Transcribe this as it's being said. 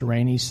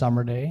Rainy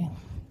summer day.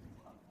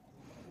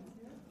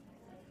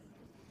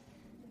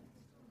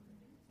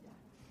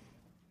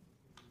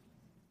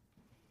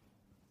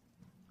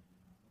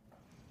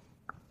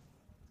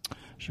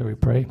 Shall we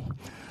pray?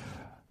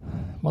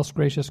 Most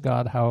gracious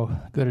God,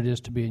 how good it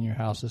is to be in your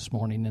house this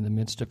morning in the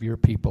midst of your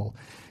people,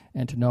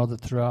 and to know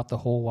that throughout the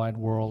whole wide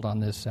world on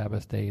this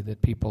Sabbath day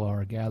that people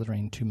are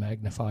gathering to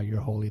magnify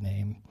your holy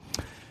name.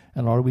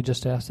 And Lord, we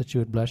just ask that you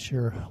would bless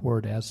your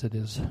word as it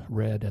is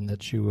read, and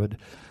that you would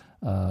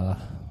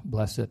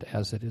bless it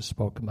as it is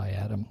spoken by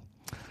Adam.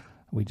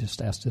 We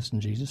just ask this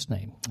in Jesus'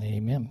 name.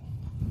 Amen.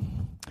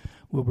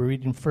 We'll be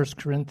reading 1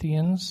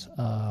 Corinthians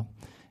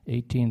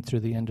 18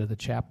 through the end of the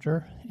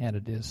chapter, and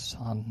it is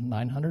on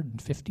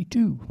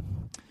 952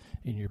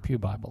 in your pew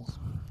Bibles.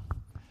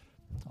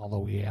 Although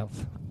we have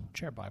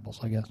chair Bibles,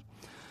 I guess.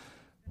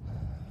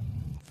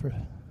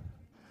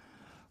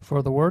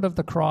 For the word of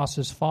the cross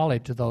is folly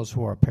to those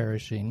who are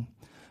perishing,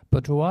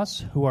 but to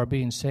us who are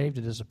being saved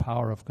it is the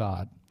power of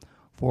God.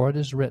 For it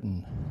is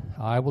written,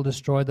 I will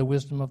destroy the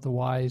wisdom of the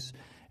wise,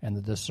 and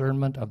the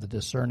discernment of the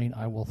discerning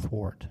I will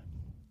thwart.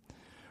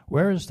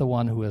 Where is the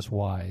one who is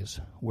wise?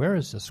 Where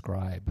is the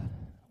scribe?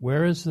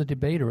 Where is the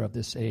debater of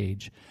this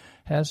age?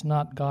 Has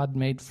not God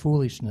made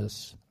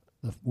foolishness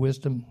the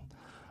wisdom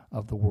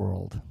of the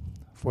world?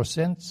 For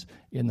since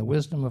in the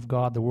wisdom of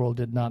God the world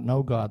did not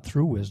know God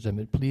through wisdom,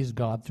 it pleased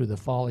God through the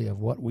folly of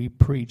what we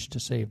preach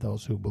to save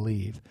those who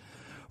believe.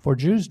 For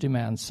Jews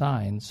demand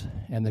signs,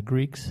 and the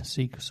Greeks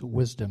seek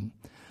wisdom.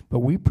 But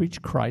we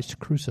preach Christ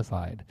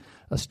crucified,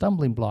 a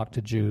stumbling block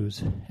to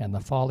Jews and the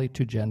folly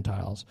to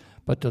Gentiles.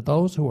 But to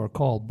those who are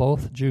called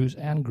both Jews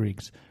and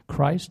Greeks,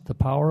 Christ, the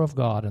power of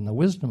God and the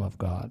wisdom of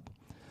God.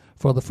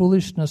 For the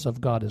foolishness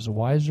of God is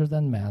wiser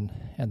than men,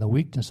 and the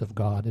weakness of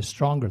God is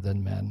stronger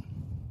than men.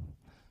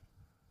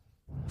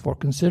 For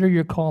consider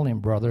your calling,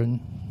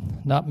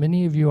 brethren. Not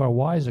many of you are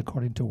wise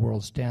according to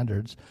world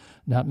standards.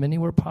 Not many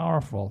were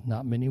powerful.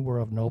 Not many were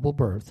of noble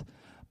birth.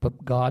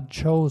 But God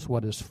chose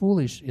what is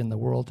foolish in the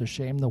world to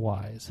shame the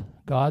wise.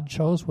 God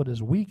chose what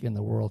is weak in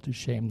the world to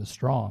shame the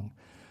strong.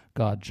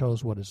 God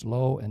chose what is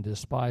low and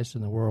despised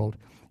in the world,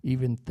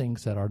 even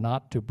things that are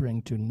not, to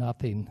bring to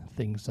nothing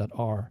things that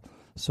are,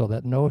 so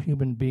that no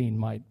human being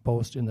might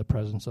boast in the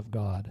presence of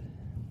God.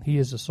 He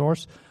is the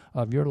source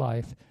of your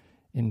life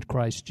in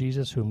Christ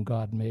Jesus, whom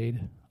God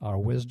made our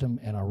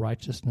wisdom and our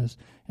righteousness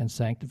and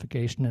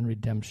sanctification and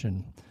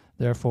redemption.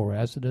 Therefore,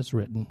 as it is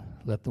written,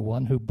 let the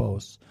one who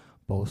boasts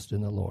boast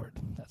in the Lord.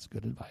 That's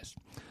good advice.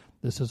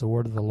 This is the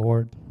word of the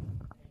Lord.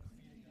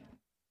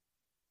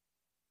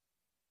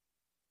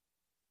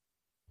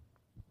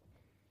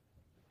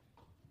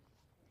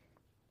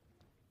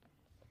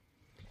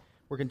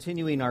 We're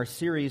continuing our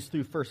series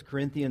through 1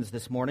 Corinthians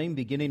this morning,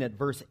 beginning at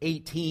verse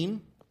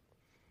 18.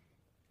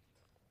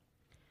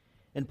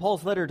 In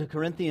Paul's letter to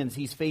Corinthians,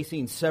 he's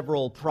facing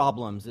several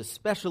problems,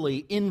 especially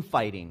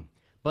infighting.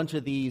 A bunch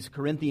of these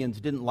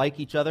Corinthians didn't like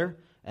each other,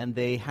 and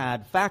they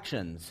had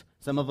factions.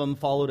 Some of them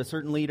followed a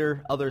certain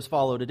leader, others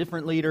followed a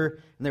different leader,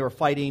 and they were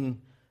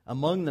fighting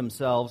among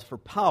themselves for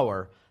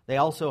power. They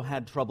also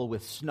had trouble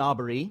with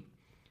snobbery.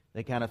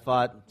 They kind of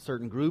thought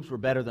certain groups were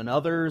better than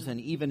others,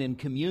 and even in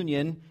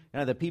communion,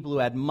 the people who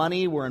had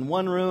money were in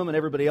one room and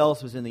everybody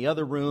else was in the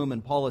other room,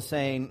 and Paul is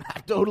saying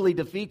that totally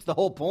defeats the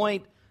whole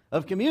point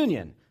of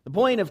communion. The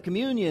point of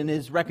communion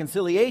is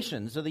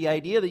reconciliation. So the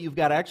idea that you've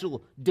got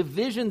actual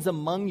divisions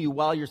among you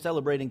while you're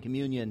celebrating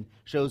communion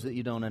shows that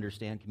you don't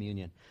understand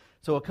communion.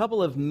 So a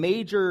couple of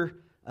major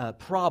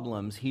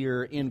problems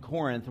here in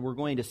Corinth, and we're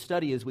going to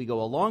study as we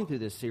go along through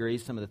this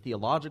series some of the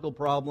theological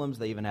problems.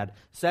 They even had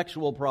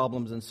sexual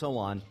problems and so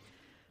on.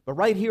 But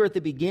right here at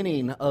the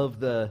beginning of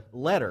the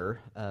letter,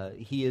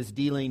 he is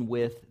dealing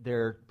with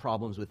their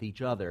problems with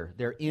each other,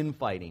 their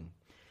infighting.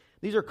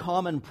 These are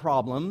common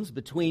problems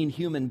between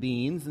human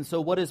beings, and so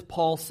what does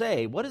Paul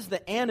say? What is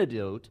the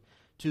antidote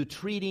to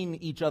treating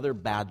each other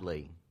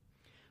badly?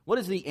 What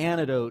is the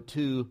antidote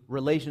to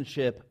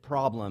relationship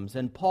problems?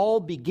 And Paul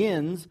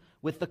begins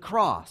with the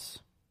cross.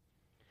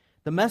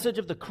 The message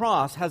of the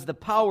cross has the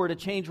power to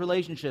change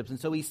relationships, and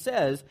so he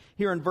says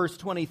here in verse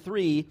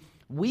 23,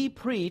 we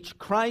preach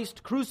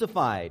Christ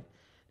crucified.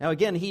 Now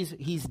again,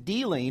 he's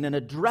dealing and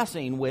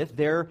addressing with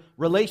their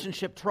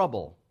relationship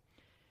trouble.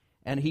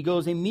 And he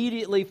goes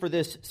immediately for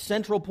this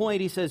central point.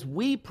 He says,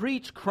 we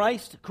preach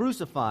Christ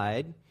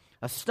crucified,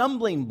 a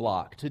stumbling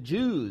block to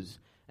Jews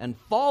and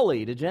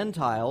folly to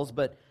Gentiles,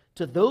 but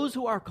to those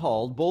who are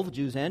called, both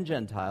Jews and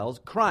Gentiles,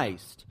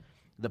 Christ,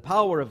 the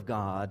power of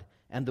God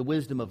and the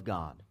wisdom of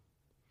God.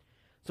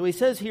 So he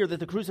says here that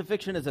the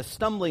crucifixion is a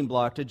stumbling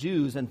block to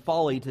Jews and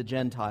folly to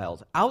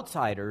Gentiles.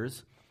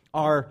 Outsiders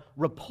are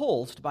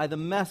repulsed by the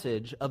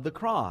message of the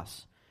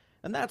cross.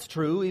 And that's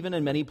true even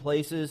in many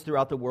places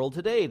throughout the world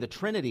today. The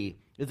Trinity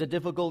is a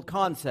difficult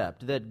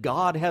concept, that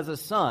God has a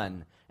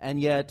son, and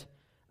yet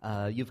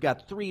you've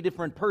got three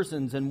different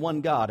persons in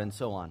one God, and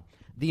so on.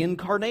 The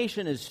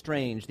incarnation is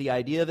strange, the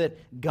idea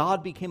that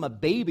God became a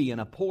baby in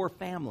a poor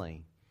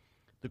family.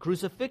 The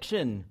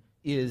crucifixion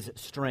is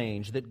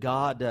strange, that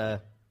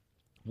God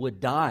would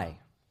die.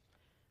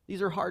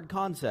 These are hard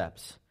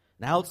concepts.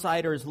 And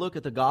outsiders look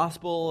at the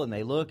gospel and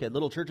they look at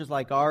little churches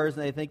like ours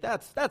and they think,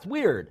 that's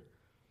weird.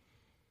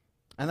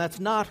 And that's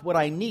not what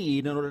I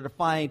need in order to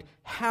find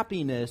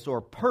happiness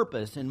or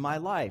purpose in my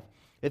life.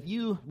 If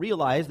you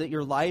realize that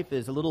your life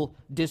is a little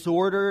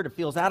disordered, it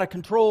feels out of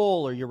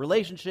control, or your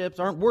relationships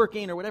aren't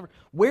working or whatever,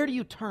 where do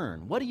you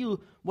turn? What do you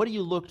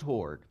look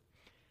toward?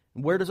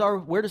 Where does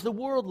the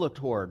world look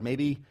toward?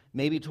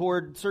 Maybe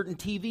toward certain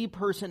TV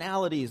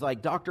personalities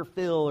like Dr.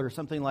 Phil or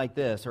something like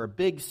this, or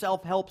big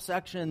self-help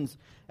sections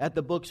at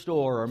the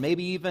bookstore, or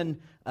maybe even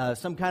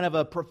some kind of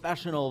a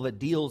professional that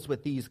deals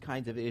with these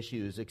kinds of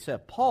issues,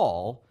 except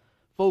Paul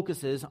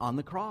focuses on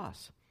the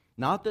cross.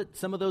 Not that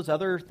some of those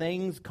other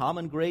things,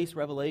 common grace,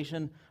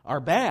 revelation,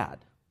 are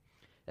bad,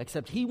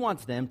 except he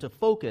wants them to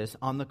focus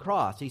on the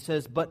cross. He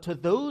says, but to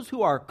those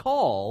who are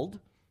called,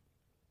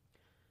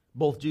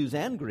 both Jews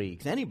and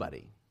Greeks,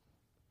 anybody,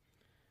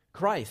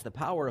 Christ, the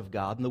power of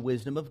God and the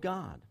wisdom of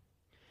God.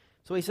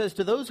 So he says,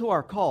 to those who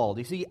are called,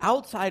 you see,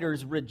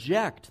 outsiders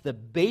reject the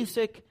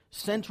basic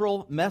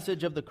central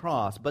message of the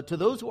cross, but to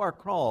those who are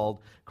called,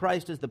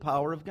 Christ is the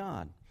power of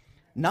God.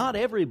 Not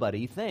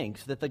everybody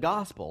thinks that the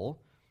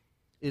gospel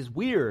is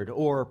weird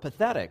or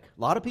pathetic.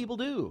 A lot of people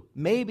do.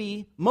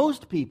 Maybe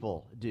most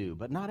people do,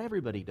 but not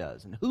everybody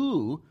does. And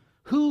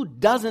who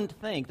doesn't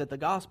think that the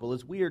gospel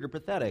is weird or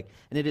pathetic?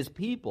 And it is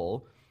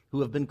people who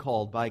have been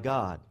called by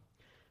God.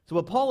 So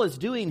what Paul is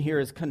doing here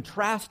is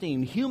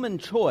contrasting human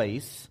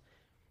choice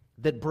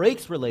that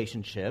breaks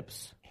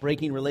relationships,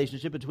 breaking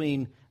relationship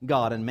between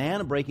God and man,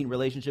 and breaking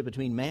relationship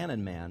between man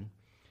and man.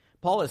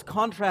 Paul is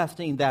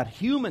contrasting that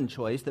human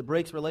choice that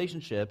breaks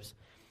relationships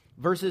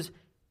versus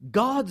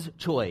God's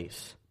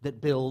choice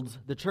that builds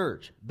the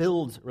church,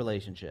 builds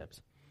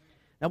relationships.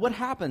 Now, what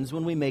happens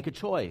when we make a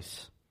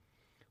choice?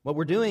 What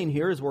we're doing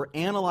here is we're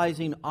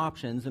analyzing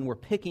options and we're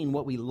picking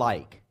what we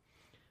like.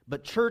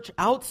 But church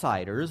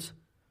outsiders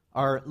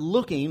are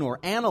looking or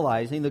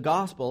analyzing the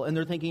gospel and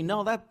they're thinking,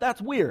 no,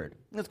 that's weird.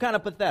 It's kind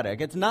of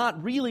pathetic. It's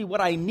not really what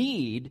I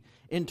need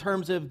in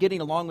terms of getting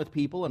along with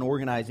people and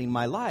organizing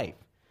my life.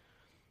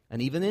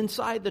 And even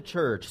inside the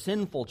church,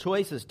 sinful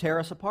choices tear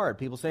us apart.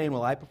 People saying,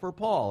 well, I prefer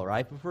Paul, or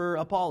I prefer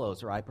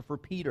Apollos, or I prefer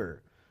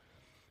Peter.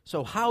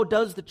 So how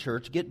does the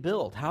church get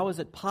built? How is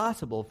it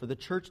possible for the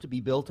church to be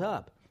built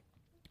up?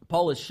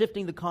 Paul is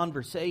shifting the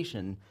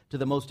conversation to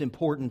the most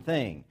important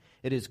thing.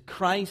 It is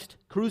Christ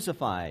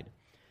crucified.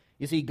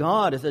 You see,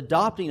 God is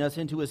adopting us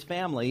into his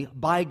family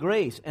by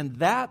grace, and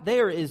that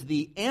there is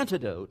the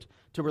antidote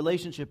to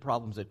relationship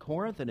problems at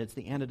Corinth, and it's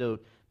the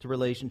antidote to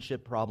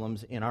relationship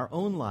problems in our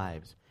own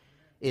lives.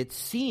 It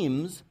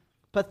seems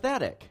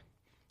pathetic.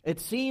 It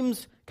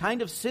seems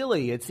kind of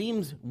silly. It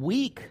seems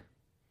weak.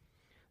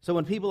 So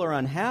when people are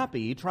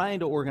unhappy, trying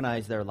to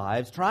organize their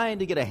lives, trying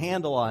to get a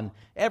handle on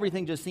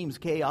everything just seems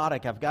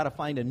chaotic, I've got to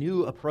find a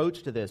new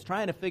approach to this,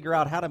 trying to figure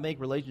out how to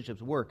make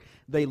relationships work,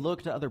 they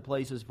look to other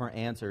places for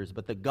answers.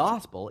 But the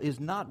gospel is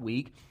not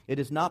weak. It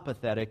is not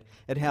pathetic.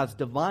 It has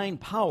divine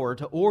power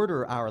to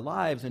order our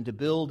lives and to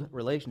build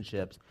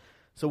relationships.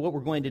 So what we're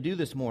going to do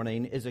this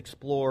morning is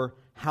explore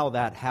how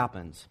that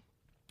happens.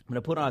 I'm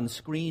going to put on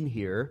screen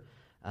here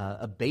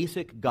a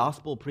basic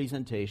gospel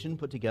presentation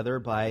put together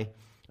by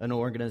an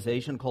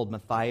organization called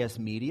Matthias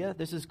Media.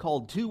 This is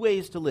called 2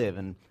 Ways to Live,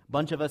 and a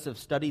bunch of us have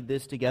studied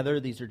this together.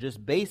 These are just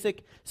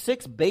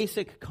 6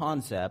 basic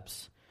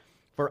concepts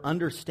for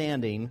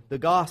understanding the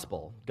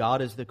gospel.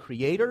 God is the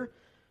creator,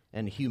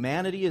 and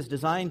humanity is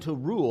designed to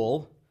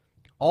rule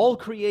all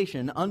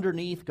creation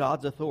underneath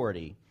God's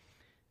authority,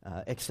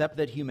 except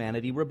that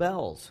humanity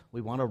rebels.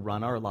 We want to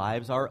run our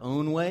lives our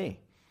own way.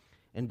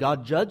 And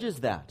God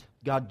judges that.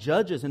 God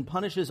judges and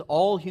punishes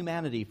all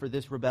humanity for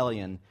this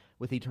rebellion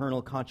with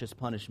eternal conscious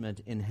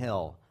punishment in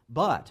hell.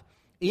 But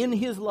in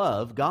his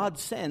love, God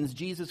sends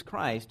Jesus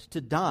Christ to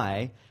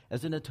die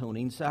as an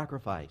atoning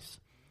sacrifice.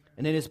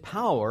 And in his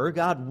power,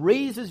 God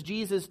raises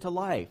Jesus to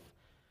life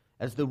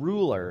as the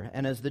ruler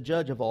and as the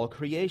judge of all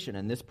creation.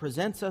 And this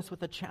presents us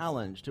with a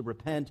challenge to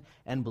repent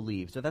and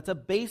believe. So that's a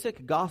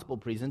basic gospel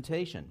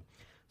presentation.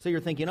 So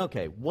you're thinking,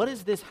 okay, what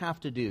does this have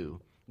to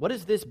do? What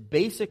is this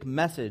basic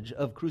message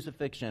of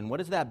crucifixion?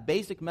 What is that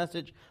basic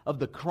message of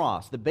the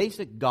cross, the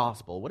basic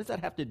gospel? What does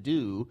that have to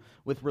do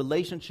with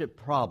relationship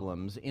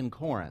problems in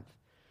Corinth?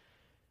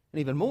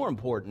 And even more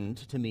important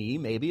to me,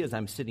 maybe, as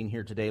I'm sitting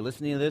here today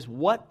listening to this,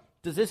 what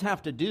does this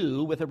have to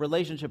do with a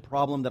relationship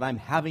problem that I'm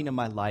having in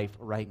my life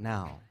right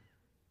now?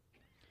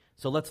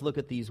 So let's look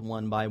at these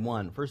one by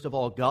one. First of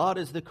all, God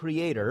is the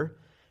creator,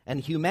 and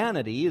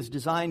humanity is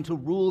designed to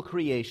rule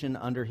creation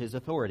under his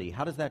authority.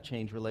 How does that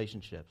change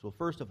relationships? Well,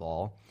 first of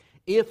all,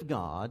 if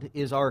God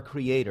is our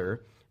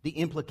creator, the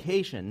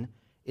implication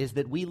is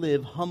that we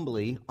live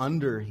humbly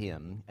under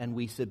him and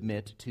we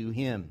submit to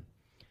him.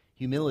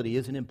 Humility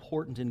is an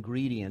important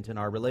ingredient in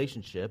our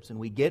relationships, and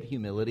we get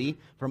humility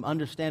from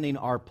understanding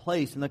our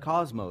place in the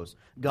cosmos.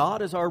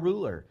 God is our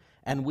ruler,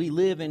 and we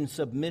live in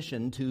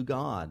submission to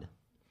God.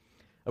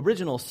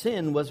 Original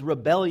sin was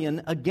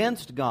rebellion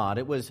against God.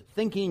 It was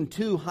thinking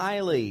too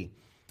highly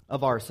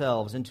of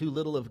ourselves and too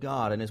little of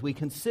God. And as we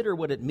consider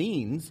what it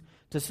means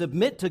to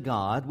submit to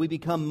God, we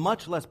become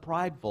much less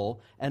prideful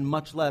and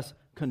much less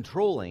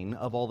controlling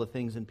of all the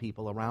things and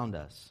people around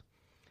us.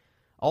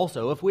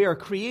 Also, if we are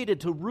created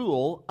to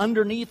rule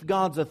underneath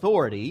God's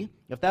authority,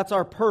 if that's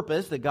our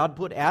purpose, that God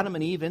put Adam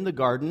and Eve in the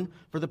garden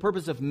for the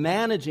purpose of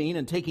managing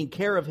and taking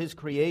care of His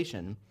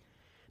creation,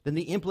 then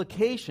the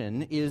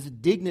implication is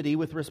dignity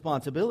with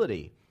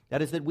responsibility.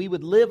 That is, that we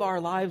would live our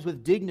lives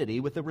with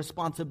dignity, with a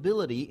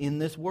responsibility in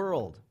this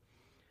world.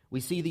 We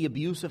see the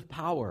abuse of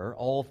power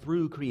all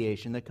through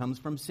creation that comes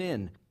from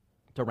sin.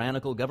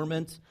 Tyrannical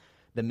governments,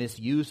 the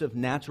misuse of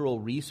natural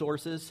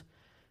resources.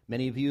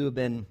 Many of you have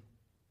been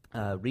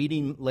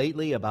reading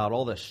lately about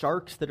all the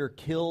sharks that are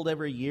killed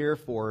every year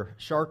for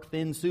shark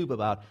fin soup.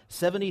 About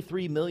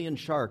 73 million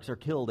sharks are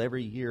killed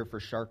every year for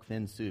shark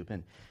fin soup.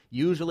 And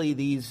usually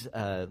these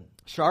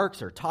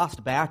sharks are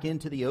tossed back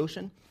into the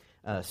ocean,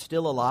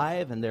 still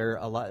alive, and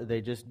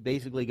they just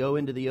basically go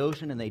into the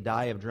ocean and they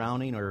die of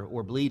drowning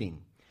or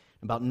bleeding.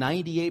 About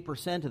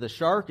 98% of the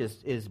shark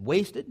is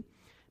wasted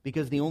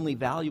because the only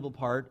valuable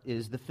part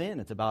is the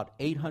fin. It's about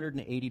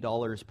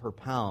 $880 per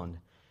pound.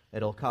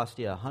 It'll cost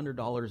you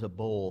 $100 a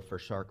bowl for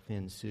shark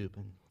fin soup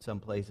in some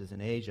places in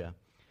Asia.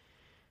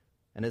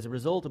 And as a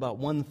result, about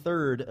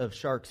 1/3 of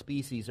shark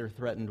species are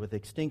threatened with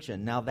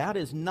extinction. Now, that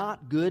is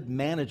not good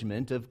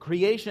management of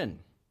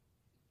creation.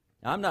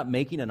 Now, I'm not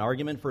making an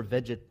argument for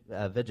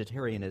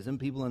vegetarianism.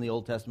 People in the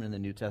Old Testament and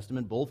the New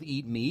Testament both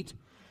eat meat.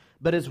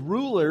 But as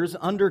rulers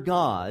under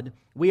God,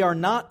 we are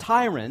not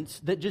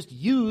tyrants that just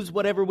use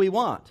whatever we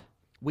want.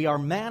 We are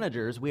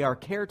managers, we are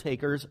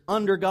caretakers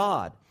under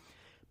God.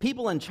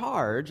 People in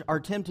charge are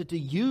tempted to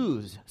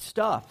use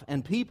stuff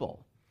and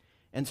people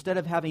instead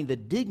of having the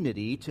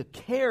dignity to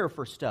care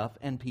for stuff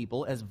and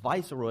people as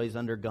viceroys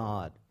under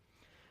God.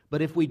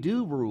 But if we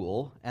do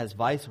rule as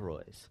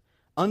viceroys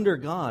under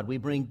God, we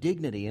bring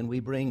dignity and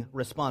we bring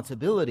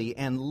responsibility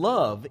and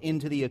love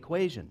into the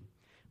equation.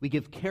 We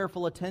give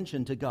careful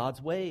attention to God's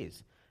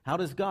ways. How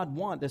does God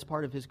want this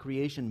part of His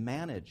creation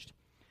managed?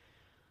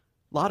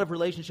 A lot of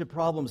relationship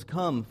problems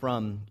come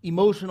from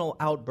emotional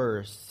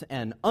outbursts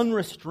and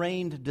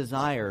unrestrained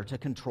desire to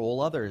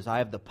control others. I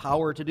have the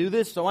power to do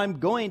this, so I'm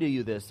going to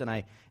do this, and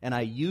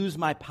I use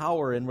my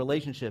power in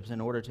relationships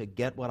in order to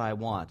get what I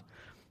want.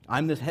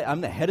 I'm the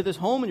head of this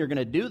home, and you're going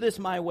to do this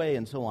my way,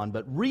 and so on.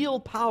 But real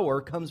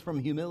power comes from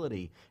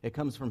humility. It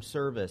comes from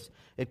service.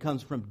 It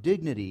comes from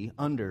dignity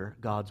under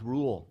God's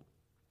rule,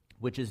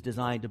 which is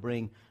designed to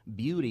bring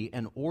beauty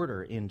and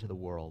order into the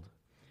world.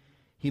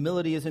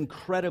 Humility is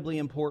incredibly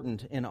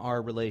important in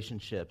our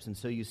relationships. And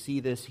so you see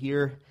this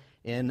here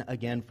in,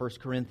 again, 1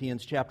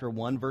 Corinthians chapter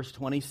 1, verse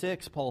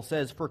 26. Paul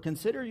says, "For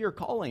consider your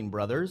calling,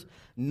 brothers.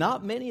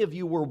 Not many of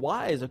you were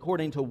wise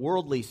according to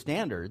worldly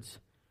standards."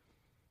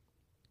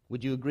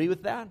 Would you agree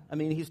with that? I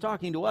mean, he's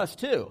talking to us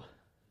too.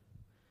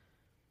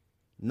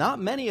 Not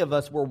many of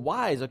us were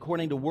wise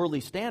according to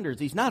worldly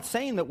standards. He's not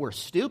saying that we're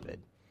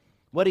stupid.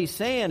 What he's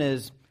saying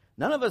is,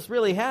 none of us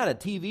really had a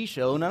TV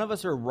show. None of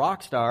us are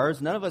rock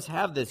stars. None of us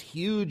have this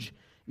huge,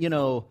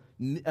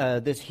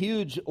 this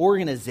huge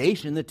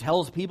organization that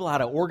tells people how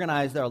to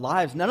organize their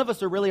lives. None of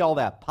us are really all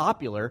that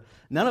popular.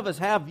 None of us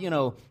have,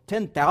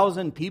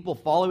 10,000 people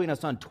following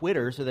us on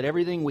Twitter so that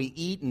everything we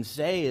eat and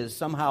say is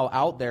somehow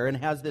out there and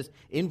has this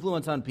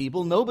influence on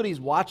people. Nobody's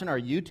watching our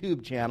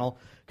YouTube channel.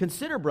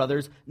 Consider,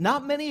 brothers,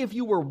 not many of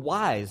you were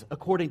wise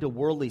according to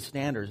worldly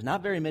standards.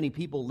 Not very many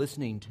people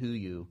listening to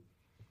you.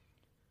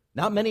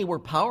 Not many were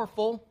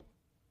powerful.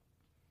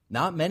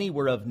 Not many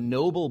were of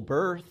noble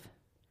birth.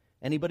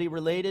 Anybody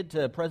related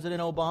to President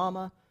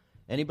Obama?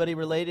 Anybody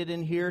related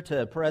in here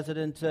to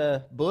President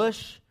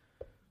Bush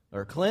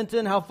or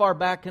Clinton? How far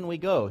back can we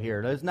go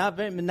here? There's not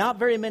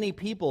very many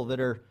people that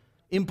are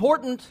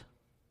important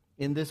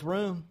in this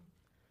room.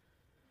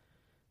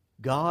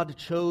 God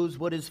chose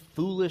what is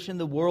foolish in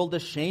the world to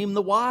shame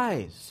the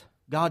wise.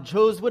 God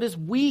chose what is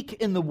weak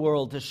in the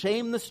world to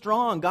shame the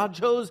strong. God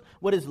chose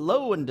what is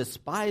low and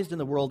despised in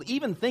the world,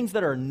 even things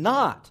that are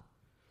not,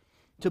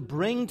 to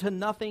bring to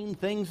nothing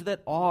things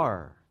that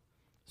are,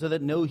 so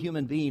that no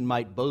human being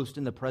might boast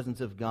in the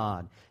presence of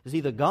God. You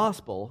see, the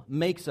gospel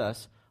makes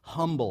us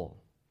humble.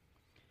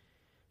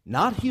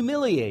 Not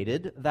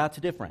humiliated, that's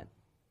different.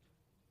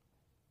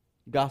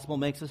 The gospel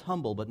makes us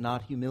humble, but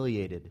not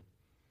humiliated.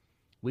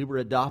 We were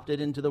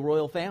adopted into the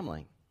royal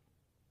family.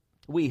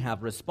 We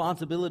have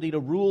responsibility to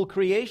rule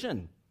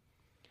creation.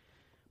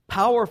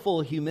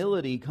 Powerful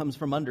humility comes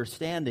from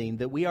understanding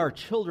that we are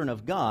children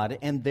of God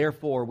and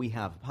therefore we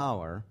have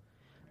power,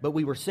 but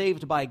we were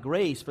saved by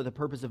grace for the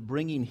purpose of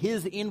bringing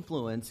His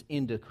influence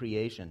into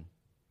creation.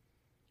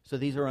 So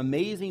these are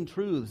amazing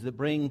truths that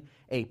bring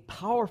a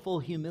powerful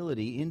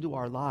humility into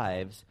our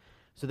lives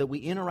so that we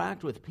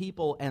interact with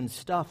people and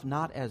stuff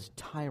not as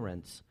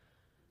tyrants,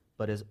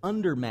 but as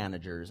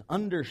under-managers,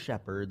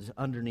 under-shepherds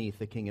underneath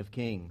the King of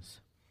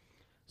Kings.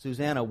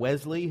 Susanna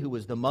Wesley, who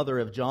was the mother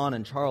of John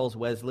and Charles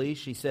Wesley,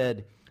 she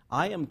said,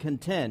 "I am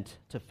content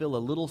to fill a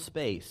little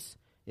space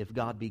if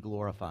God be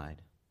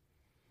glorified."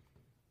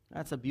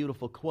 That's a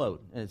beautiful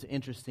quote, and it's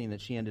interesting that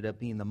she ended up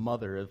being the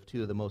mother of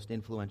two of the most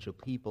influential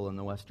people in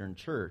the Western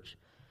Church.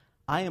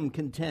 I am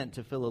content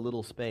to fill a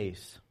little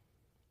space,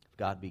 if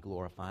God be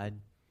glorified.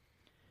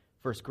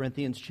 1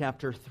 Corinthians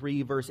chapter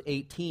 3, verse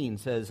 18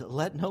 says,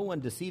 "Let no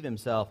one deceive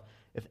himself.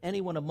 If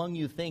anyone among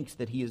you thinks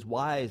that he is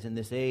wise in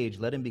this age,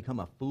 let him become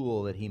a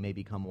fool that he may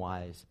become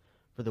wise.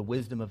 For the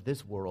wisdom of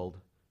this world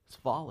is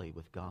folly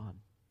with God."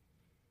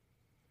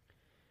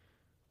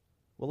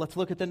 Well, let's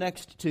look at the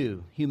next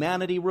two.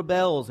 Humanity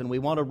rebels, and we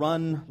want to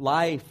run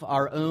life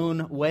our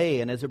own way.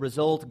 And as a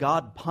result,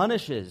 God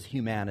punishes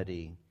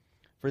humanity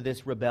for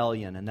this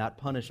rebellion. And that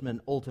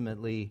punishment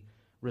ultimately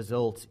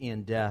results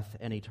in death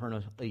and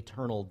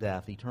eternal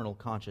death, eternal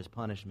conscious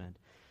punishment.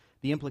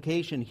 The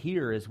implication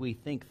here, as we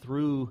think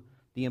through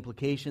the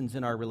implications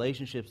in our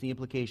relationships, the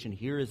implication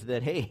here is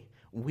that, hey,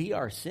 we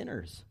are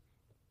sinners.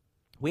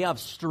 We have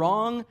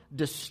strong,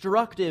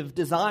 destructive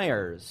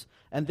desires,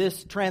 and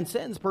this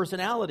transcends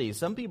personalities.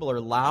 Some people are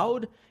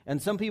loud,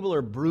 and some people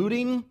are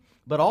brooding,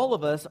 but all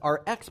of us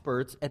are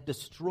experts at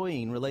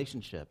destroying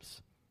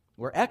relationships.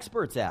 We're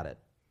experts at it.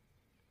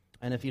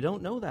 And if you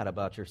don't know that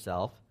about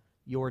yourself,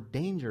 you're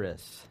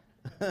dangerous.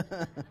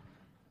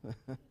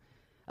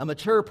 A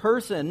mature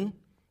person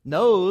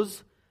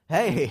knows,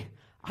 hey,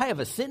 I have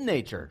a sin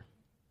nature.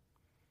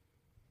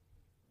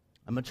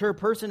 A mature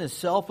person is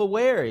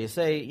self-aware. You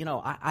say,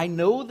 I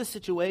know the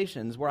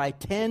situations where I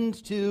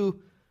tend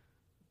to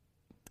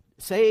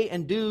say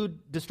and do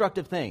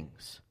destructive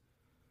things.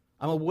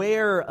 I'm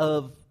aware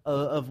of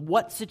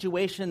what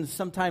situations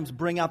sometimes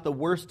bring out the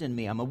worst in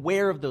me. I'm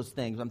aware of those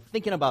things. I'm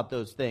thinking about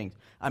those things.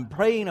 I'm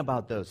praying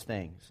about those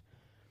things.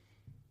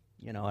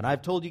 And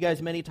I've told you guys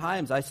many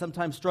times, I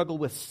sometimes struggle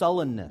with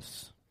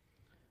sullenness.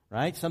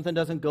 Right? Something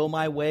doesn't go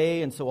my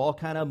way, and so I'll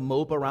kind of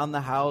mope around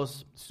the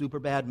house, super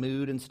bad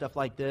mood and stuff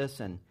like this,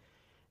 and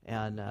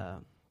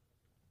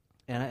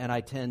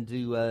I tend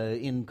to,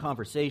 in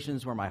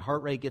conversations where my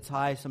heart rate gets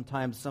high,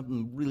 sometimes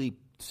something really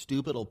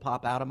stupid will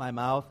pop out of my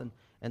mouth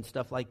and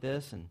stuff like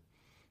this. And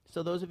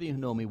so those of you who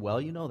know me well,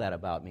 you know that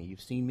about me.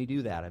 You've seen me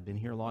do that. I've been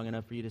here long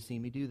enough for you to see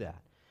me do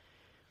that.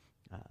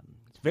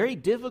 It's very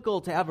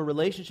difficult to have a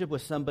relationship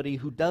with somebody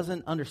who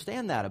doesn't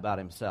understand that about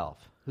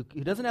himself, who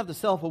doesn't have the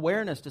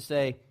self-awareness to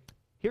say,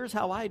 here's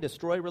how I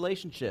destroy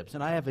relationships,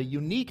 and I have a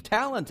unique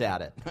talent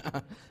at it.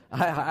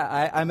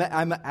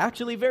 I'm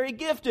actually very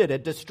gifted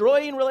at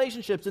destroying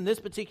relationships in this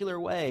particular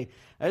way.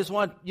 I just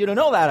want you to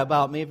know that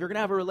about me. If you're going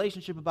to have a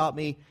relationship about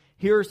me,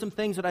 here are some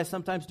things that I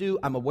sometimes do.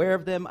 I'm aware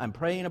of them. I'm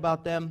praying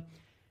about them.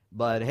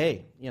 But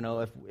hey,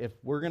 if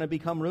we're going to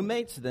become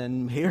roommates,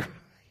 then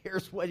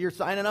here's what you're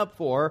signing up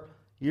for.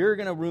 You're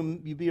going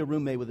to be a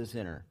roommate with a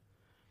sinner.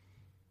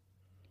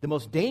 The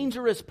most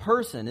dangerous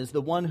person is the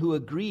one who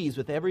agrees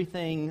with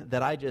everything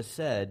that I just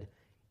said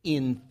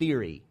in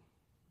theory.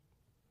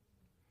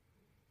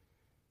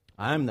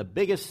 I'm the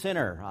biggest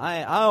sinner.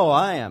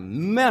 I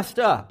am messed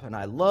up, and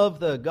I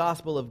love the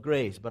gospel of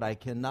grace, but I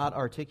cannot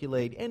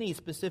articulate any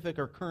specific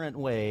or current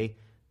way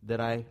that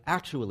I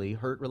actually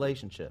hurt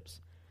relationships.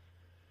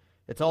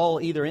 It's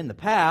all either in the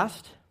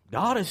past,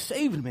 God has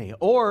saved me,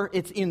 or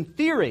it's in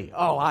theory,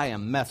 I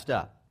am messed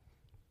up.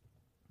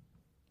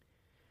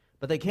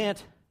 But they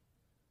can't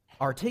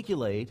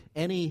articulate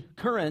any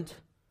current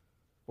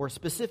or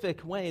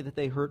specific way that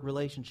they hurt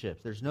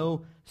relationships. There's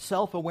no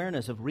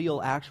self-awareness of real,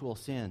 actual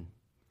sin.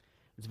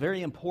 It's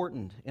very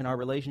important in our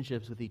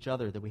relationships with each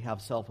other that we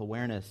have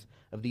self-awareness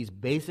of these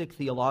basic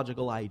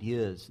theological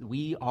ideas.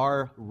 We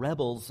are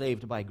rebels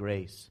saved by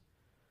grace.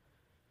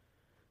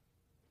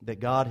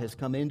 That God has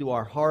come into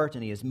our heart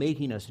and He is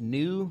making us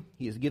new.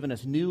 He has given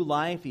us new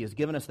life. He has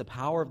given us the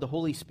power of the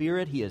Holy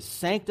Spirit. He is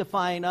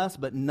sanctifying us,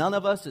 but none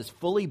of us is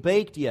fully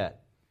baked yet.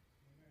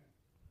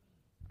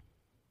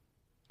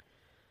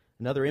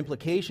 Another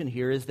implication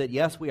here is that,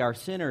 yes, we are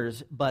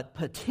sinners, but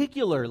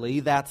particularly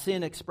that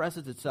sin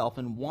expresses itself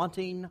in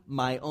wanting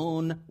my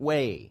own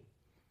way.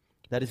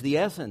 That is the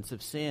essence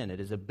of sin. It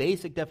is a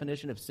basic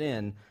definition of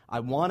sin. I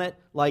want it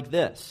like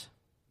this.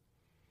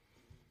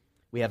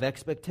 We have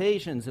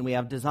expectations and we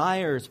have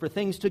desires for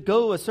things to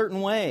go a certain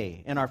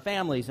way in our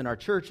families, in our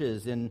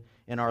churches, in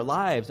our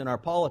lives, in our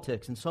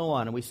politics, and so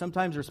on. And we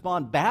sometimes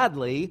respond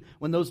badly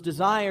when those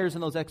desires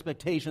and those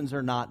expectations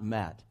are not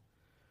met.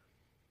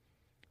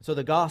 So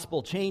the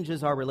gospel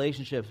changes our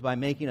relationships by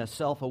making us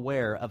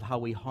self-aware of how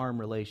we harm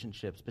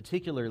relationships,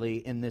 particularly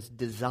in this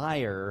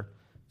desire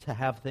to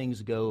have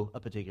things go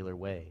a particular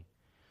way.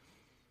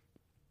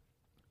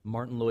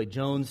 Martin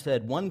Lloyd-Jones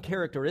said, "One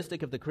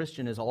characteristic of the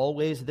Christian is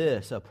always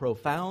this, a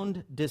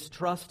profound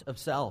distrust of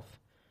self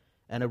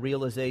and a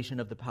realization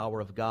of the power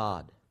of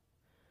God.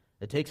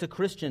 It takes a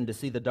Christian to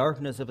see the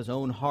darkness of his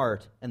own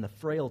heart and the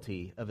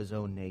frailty of his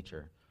own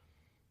nature."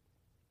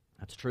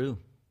 That's true.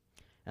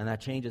 And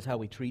that changes how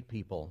we treat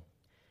people.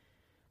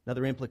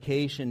 Another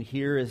implication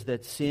here is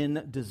that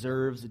sin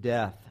deserves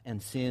death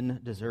and sin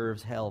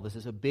deserves hell. This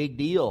is a big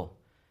deal.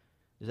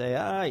 You say,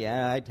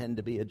 I tend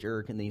to be a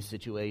jerk in these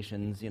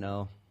situations,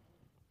 And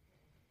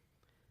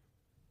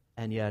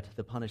yet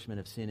the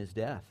punishment of sin is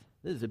death.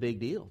 This is a big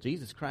deal.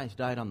 Jesus Christ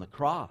died on the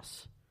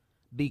cross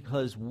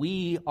because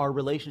we are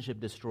relationship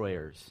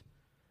destroyers.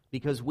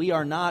 Because we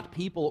are not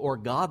people or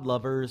God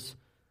lovers,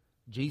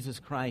 Jesus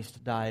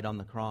Christ died on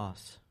the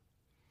cross.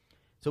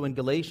 So in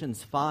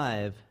Galatians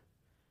 5,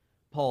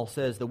 Paul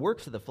says the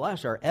works of the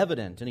flesh are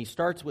evident. And he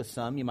starts with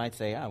some, you might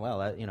say,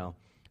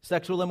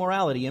 sexual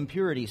immorality,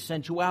 impurity,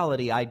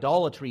 sensuality,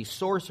 idolatry,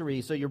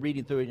 sorcery. So you're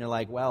reading through it and you're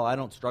like, well, I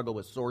don't struggle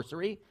with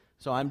sorcery,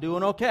 so I'm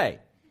doing okay.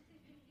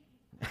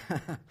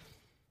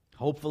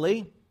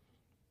 Hopefully.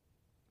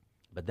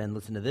 But then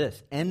listen to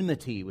this.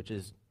 Enmity, which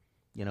is,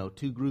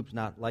 two groups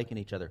not liking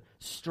each other.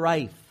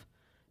 Strife,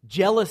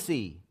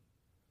 jealousy.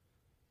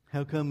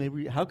 How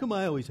come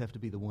I always have to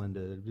be the one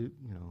to,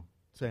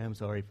 say I'm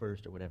sorry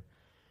first or whatever?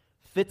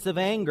 Fits of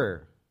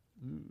anger.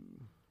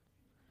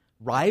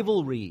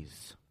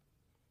 Rivalries.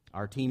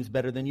 Our team's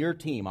better than your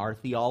team. Our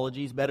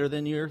theology's better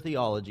than your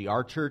theology.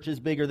 Our church is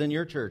bigger than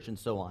your church, and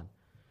so on.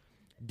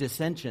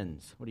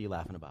 Dissensions. What are you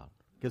laughing about?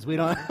 Because we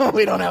don't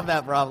have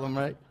that problem,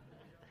 right?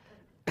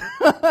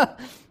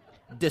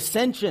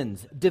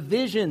 Dissensions,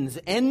 divisions,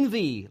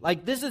 envy.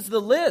 Like, this is the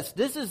list.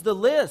 This is the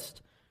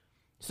list.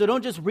 So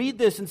don't just read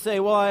this and say,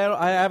 well,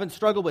 I haven't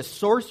struggled with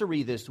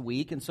sorcery this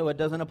week, and so it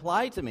doesn't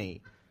apply to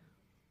me.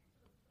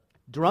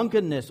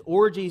 Drunkenness,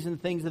 orgies,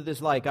 and things of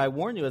this like. I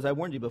warn you, as I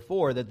warned you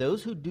before, that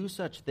those who do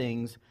such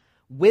things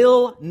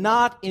will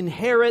not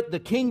inherit the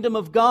kingdom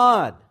of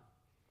God.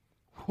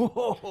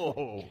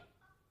 Whoa.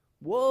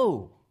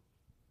 Whoa.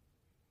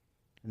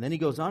 And then he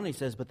goes on and he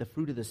says, but the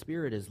fruit of the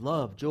Spirit is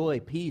love, joy,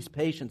 peace,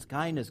 patience,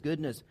 kindness,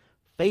 goodness,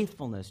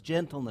 faithfulness,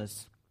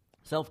 gentleness,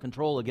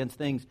 self-control. Against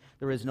things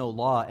there is no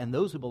law. And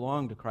those who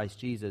belong to Christ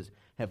Jesus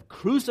have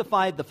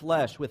crucified the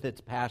flesh with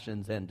its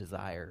passions and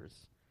desires.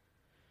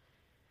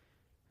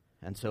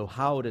 And so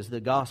how does the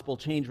gospel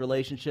change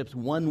relationships?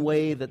 One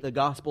way that the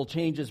gospel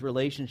changes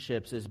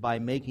relationships is by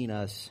making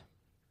us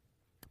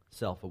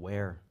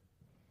self-aware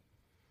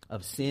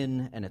of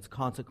sin and its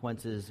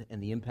consequences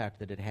and the impact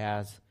that it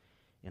has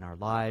in our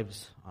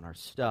lives, on our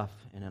stuff,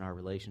 and in our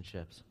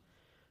relationships.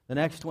 The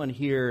next one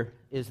here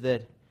is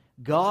that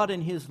God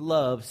in His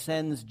love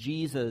sends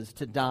Jesus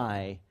to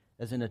die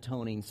as an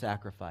atoning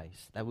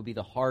sacrifice. That would be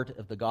the heart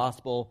of the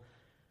gospel.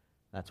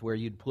 That's where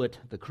you'd put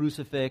the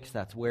crucifix.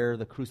 That's where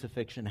the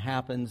crucifixion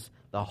happens.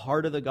 The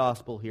heart of the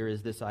gospel here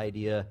is this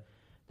idea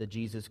that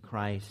Jesus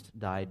Christ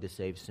died to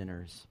save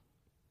sinners.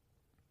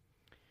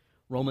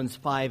 Romans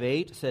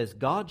 5:8 says,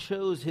 God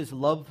shows His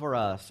love for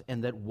us,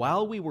 and that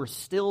while we were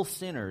still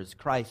sinners,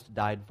 Christ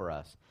died for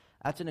us.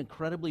 That's an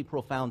incredibly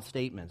profound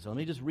statement. So let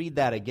me just read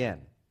that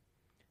again.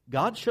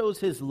 God shows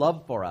His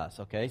love for us,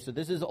 okay? So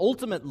this is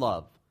ultimate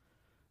love.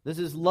 This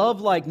is love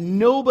like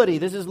nobody.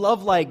 This is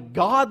love like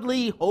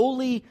godly,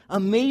 holy,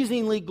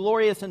 amazingly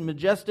glorious and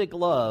majestic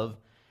love.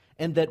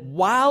 And that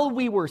while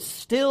we were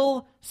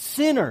still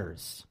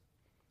sinners,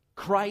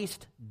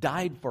 Christ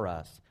died for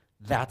us.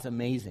 That's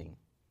amazing.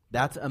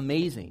 That's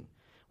amazing.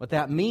 What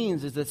that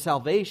means is that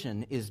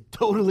salvation is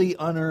totally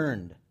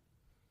unearned.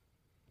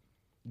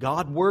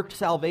 God worked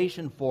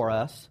salvation for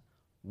us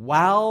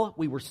while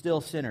we were still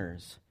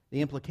sinners.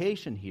 The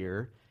implication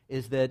here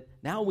is that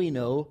now we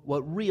know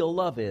what real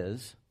love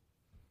is,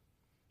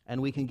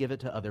 and we can give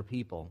it to other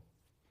people.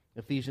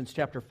 Ephesians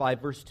chapter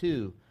 5, verse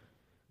 2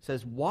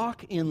 says,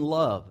 walk in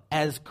love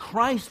as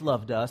Christ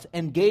loved us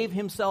and gave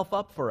Himself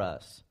up for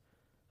us,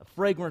 a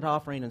fragrant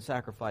offering and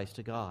sacrifice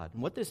to God.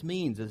 And what this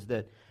means is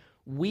that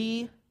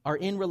we are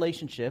in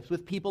relationships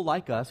with people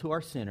like us who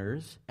are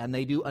sinners, and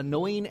they do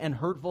annoying and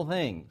hurtful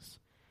things.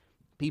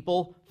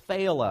 People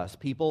fail us.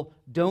 People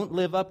don't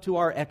live up to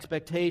our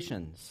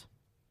expectations.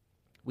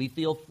 We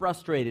feel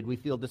frustrated. We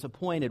feel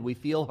disappointed. We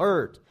feel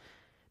hurt.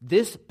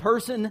 This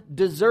person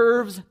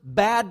deserves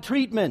bad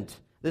treatment.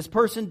 This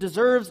person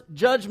deserves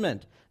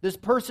judgment. This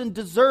person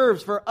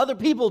deserves for other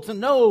people to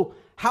know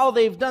how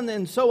they've done it,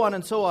 and so on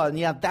and so on. And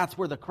yeah, that's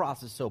where the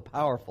cross is so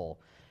powerful.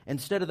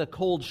 Instead of the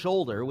cold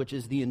shoulder, which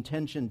is the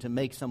intention to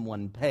make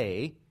someone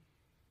pay,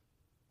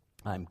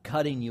 I'm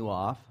cutting you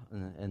off,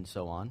 and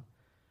so on.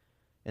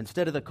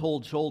 Instead of the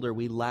cold shoulder,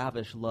 we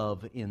lavish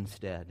love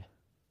instead.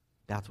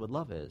 That's what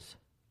love is.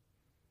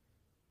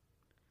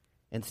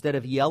 Instead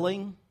of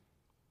yelling,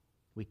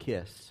 we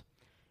kiss.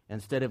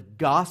 Instead of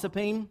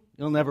gossiping,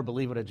 you'll never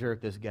believe what a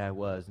jerk this guy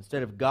was.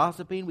 Instead of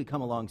gossiping, we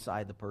come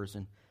alongside the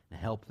person and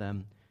help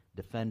them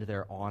defend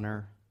their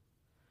honor.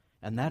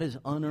 And that is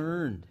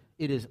unearned.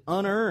 It is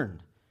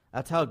unearned.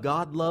 That's how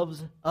God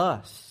loves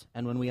us.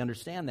 And when we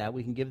understand that,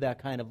 we can give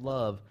that kind of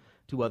love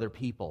to other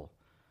people.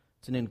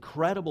 It's an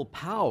incredible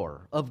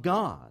power of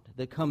God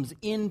that comes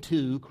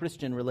into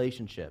Christian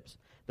relationships.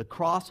 The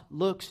cross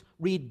looks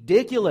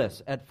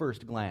ridiculous at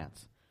first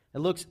glance. It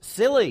looks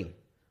silly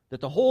that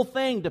the whole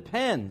thing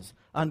depends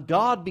on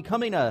God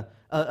becoming a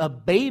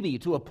baby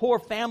to a poor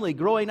family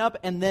growing up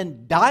and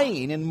then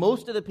dying, and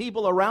most of the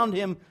people around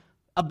Him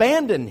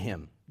abandon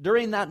Him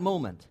during that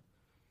moment.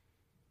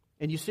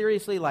 And you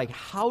seriously,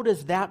 how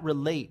does that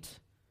relate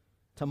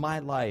to my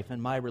life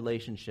and my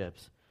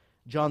relationships?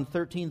 John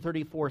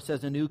 13:34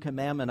 says, a new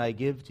commandment I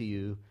give to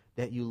you,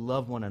 that you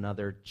love one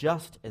another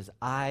just as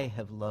I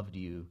have loved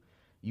you.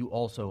 you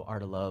also are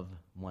to love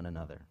one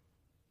another.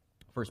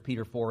 1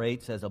 Peter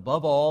 4:8 says,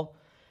 above all,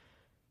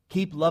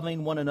 keep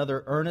loving one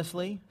another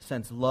earnestly,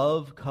 since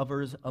love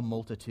covers a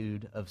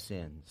multitude of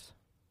sins.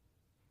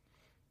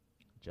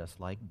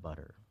 Just like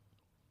butter.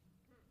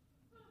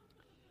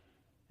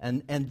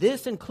 And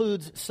this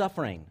includes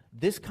suffering.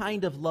 This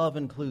kind of love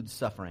includes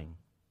suffering.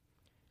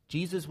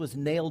 Jesus was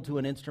nailed to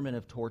an instrument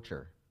of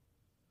torture.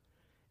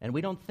 And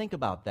we don't think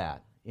about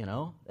that,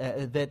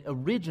 that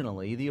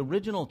originally, the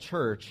original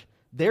church,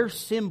 their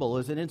symbol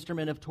is an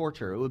instrument of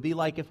torture. It would be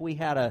like if we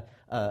had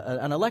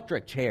an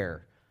electric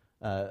chair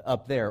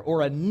up there,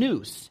 or a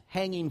noose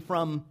hanging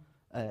from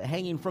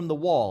the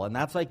wall. And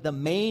that's like the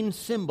main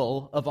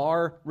symbol of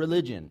our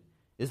religion,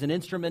 is an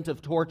instrument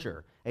of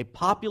torture, a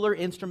popular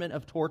instrument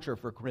of torture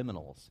for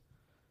criminals.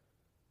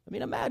 I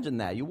mean, imagine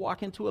that. You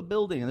walk into a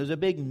building and there's a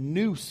big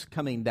noose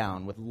coming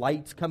down with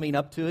lights coming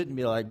up to it and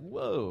be like,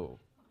 whoa.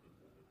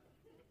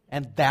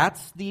 And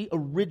that's the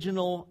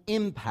original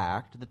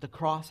impact that the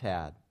cross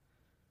had.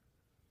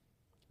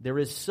 There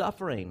is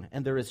suffering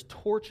and there is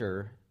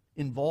torture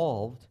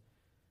involved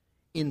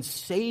in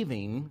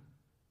saving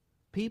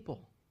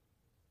people.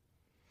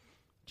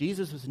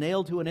 Jesus was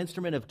nailed to an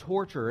instrument of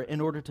torture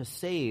in order to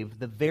save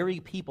the very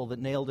people that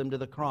nailed him to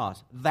the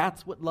cross.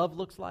 That's what love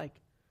looks like.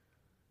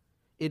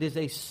 It is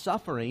a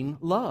suffering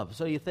love.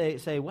 So you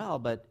say, well,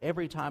 but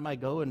every time I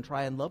go and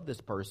try and love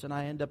this person,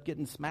 I end up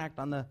getting smacked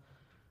on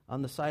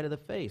the side of the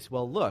face.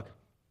 Well, look,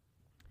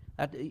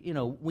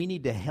 we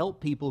need to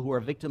help people who are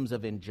victims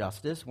of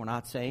injustice. We're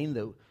not saying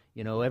that,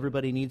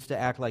 everybody needs to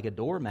act like a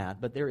doormat,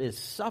 but there is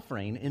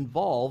suffering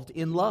involved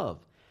in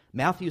love.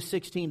 Matthew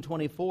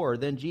 16:24,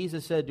 then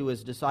Jesus said to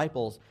his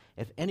disciples,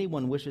 if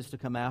anyone wishes to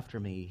come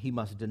after me, he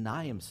must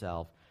deny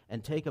himself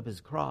and take up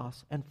his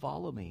cross and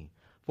follow me.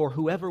 For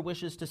whoever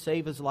wishes to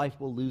save his life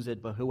will lose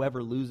it, but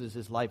whoever loses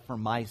his life for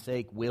my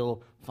sake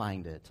will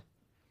find it.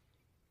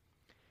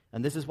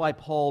 And this is why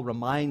Paul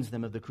reminds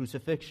them of the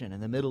crucifixion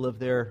in the middle of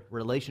their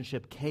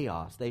relationship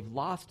chaos. They've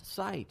lost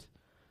sight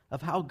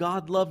of how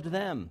God loved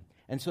them,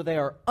 and so they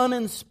are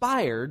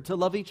uninspired to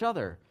love each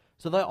other.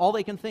 So that all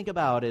they can think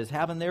about is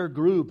having their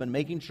group and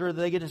making sure that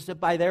they get to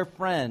sit by their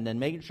friend and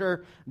making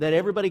sure that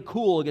everybody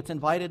cool gets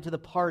invited to the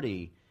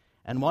party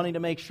and wanting to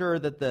make sure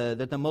that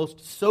the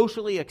most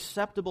socially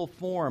acceptable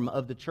form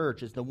of the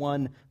church is the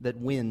one that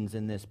wins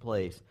in this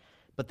place.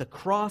 But the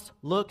cross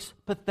looks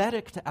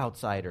pathetic to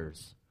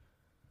outsiders.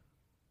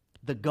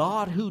 The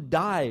God who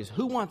dies,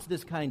 who wants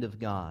this kind of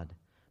God?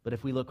 But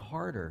if we look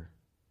harder,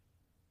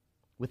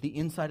 with the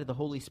insight of the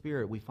Holy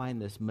Spirit, we find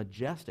this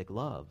majestic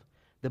love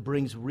that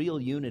brings real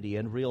unity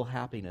and real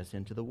happiness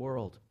into the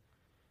world.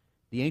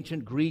 The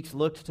ancient Greeks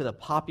looked to the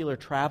popular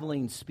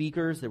traveling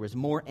speakers. There was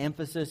more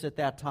emphasis at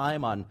that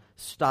time on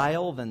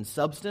style than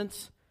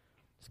substance.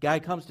 This guy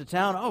comes to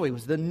town. Oh, he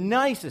was the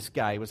nicest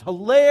guy. He was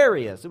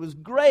hilarious. It was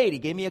great. He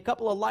gave me a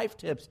couple of life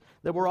tips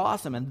that were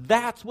awesome. And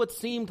that's what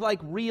seemed like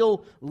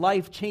real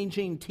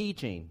life-changing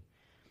teaching.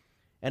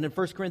 And in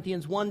 1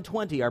 Corinthians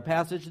 1:20, our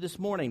passage this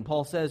morning,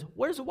 Paul says,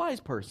 where's a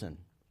wise person?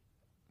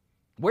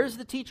 Where's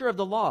the teacher of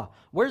the law?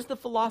 Where's the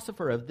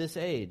philosopher of this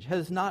age?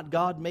 Has not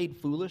God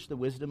made foolish the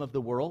wisdom of the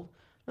world?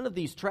 None of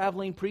these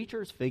traveling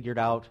preachers figured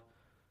out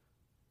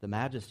the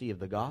majesty of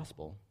the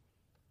gospel.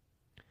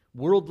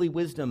 Worldly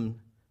wisdom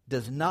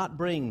does not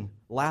bring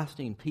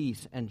lasting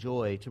peace and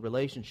joy to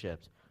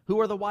relationships. Who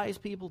are the wise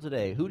people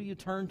today? Who do you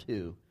turn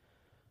to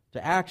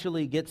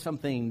actually get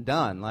something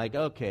done? Like,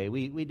 okay,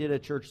 we did a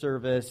church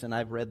service and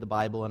I've read the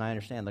Bible and I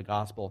understand the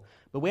gospel,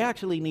 but we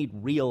actually need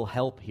real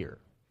help here,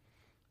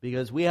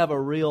 because we have a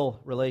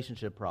real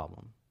relationship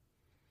problem.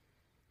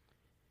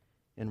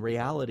 In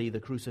reality, the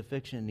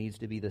crucifixion needs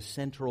to be the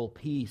central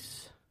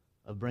piece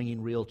of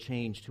bringing real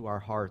change to our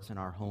hearts and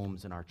our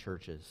homes and our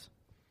churches.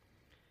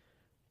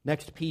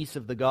 Next piece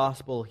of the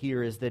gospel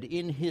here is that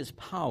in his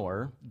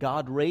power,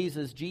 God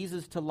raises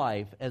Jesus to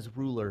life as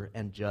ruler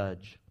and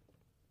judge.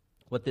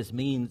 What this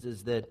means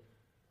is that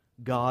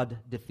God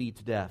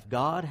defeats death.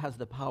 God has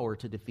the power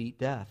to defeat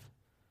death.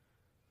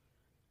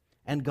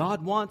 And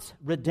God wants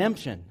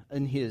redemption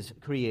in his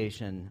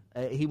creation.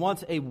 He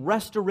wants a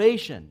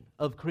restoration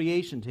of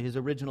creation to his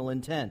original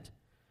intent.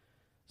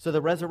 So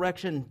the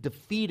resurrection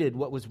defeated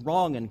what was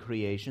wrong in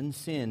creation,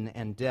 sin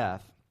and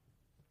death.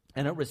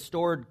 And it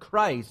restored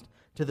Christ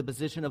to the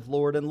position of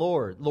Lord of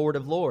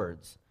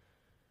Lords,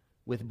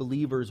 with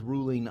believers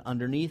ruling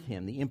underneath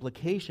him. The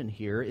implication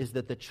here is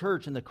that the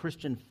church and the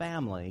Christian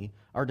family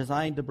are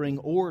designed to bring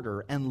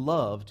order and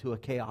love to a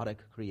chaotic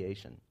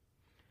creation.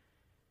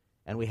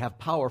 And we have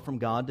power from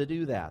God to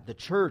do that. The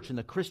church and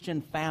the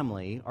Christian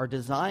family are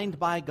designed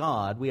by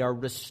God. We are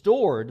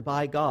restored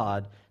by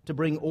God to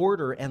bring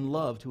order and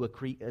love to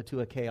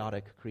a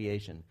chaotic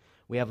creation.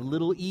 We have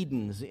little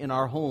Edens in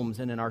our homes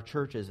and in our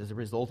churches as a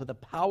result of the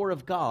power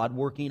of God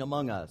working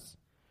among us.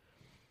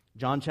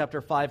 John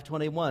chapter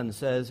 5:21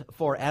 says,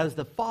 for as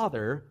the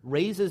Father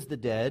raises the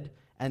dead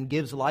and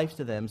gives life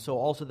to them, so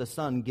also the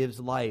Son gives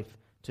life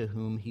to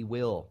whom he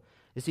will.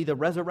 You see, the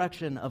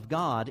resurrection of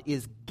God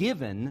is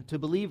given to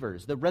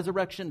believers. The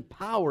resurrection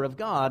power of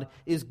God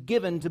is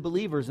given to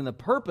believers, and the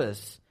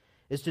purpose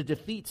is to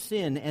defeat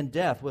sin and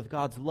death with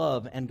God's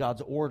love and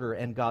God's order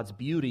and God's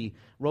beauty.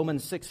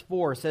 Romans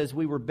 6:4 says,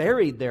 "We were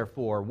buried,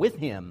 therefore, with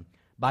him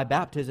by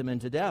baptism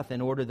into death, in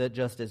order that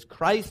just as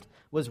Christ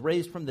was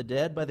raised from the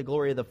dead by the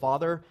glory of the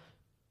Father,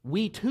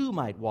 we too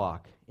might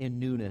walk in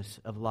newness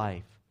of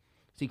life."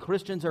 See,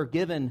 Christians are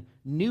given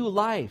new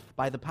life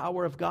by the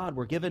power of God.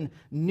 We're given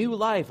new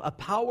life, a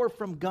power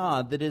from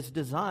God that is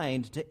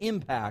designed to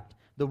impact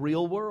the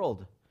real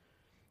world.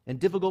 In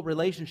difficult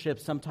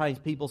relationships, sometimes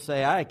people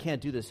say, "I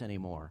can't do this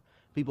anymore."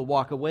 People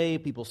walk away,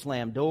 people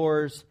slam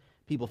doors,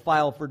 people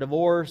file for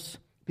divorce,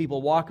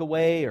 people walk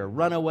away or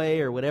run away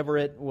or whatever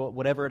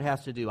it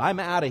has to do. "I'm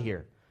out of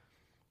here.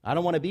 I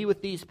don't want to be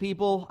with these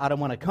people. I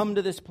don't want to come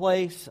to this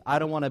place. I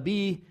don't want to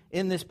be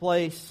in this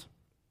place."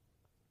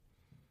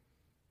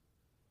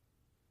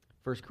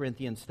 1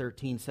 Corinthians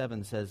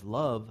 13:7 says,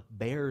 "Love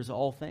bears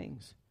all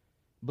things,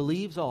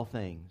 believes all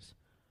things,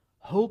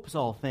 hopes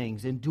all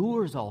things,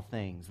 endures all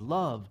things.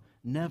 Love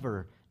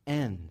never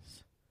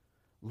ends."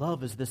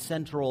 Love is the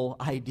central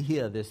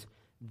idea,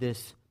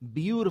 this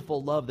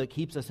beautiful love that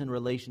keeps us in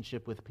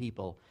relationship with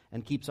people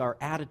and keeps our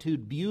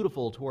attitude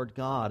beautiful toward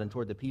God and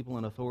toward the people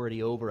in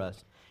authority over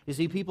us. You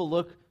see, people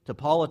look to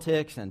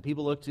politics and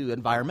people look to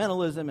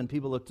environmentalism and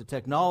people look to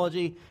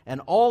technology and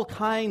all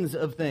kinds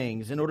of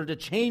things in order to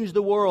change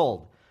the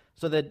world,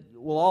 so that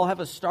we'll all have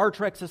a Star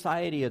Trek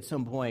society at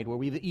some point where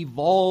we've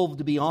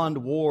evolved beyond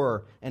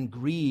war and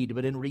greed.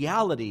 But in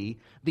reality,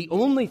 the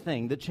only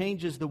thing that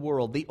changes the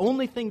world, the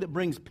only thing that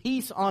brings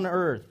peace on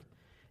earth,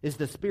 is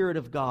the Spirit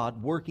of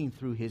God working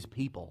through His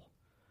people.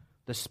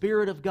 The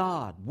Spirit of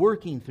God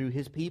working through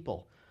His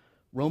people.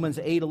 Romans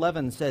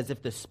 8:11 says,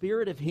 "If the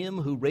Spirit of Him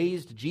who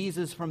raised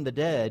Jesus from the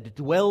dead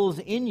dwells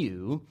in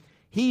you,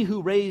 He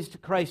who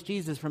raised Christ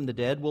Jesus from the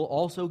dead will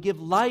also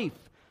give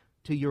life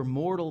to your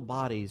mortal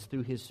bodies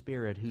through His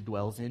Spirit who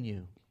dwells in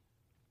you."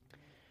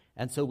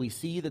 And so we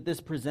see that this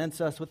presents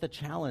us with a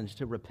challenge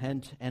to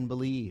repent and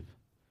believe.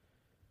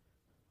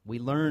 We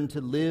learn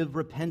to live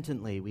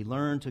repentantly. We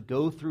learn to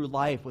go through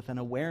life with an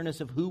awareness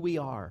of who we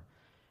are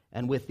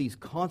and with these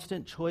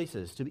constant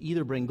choices to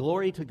either bring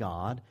glory to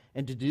God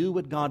and to do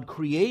what God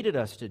created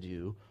us to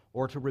do,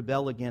 or to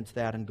rebel against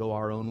that and go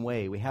our own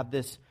way. We have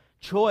this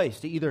choice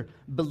to either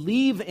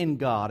believe in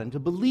God and to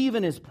believe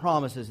in His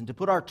promises and to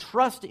put our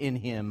trust in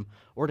Him,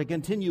 or to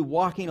continue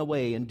walking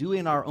away and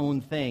doing our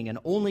own thing and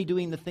only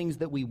doing the things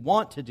that we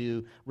want to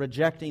do,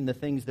 rejecting the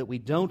things that we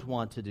don't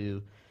want to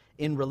do.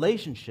 In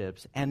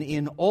relationships and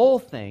in all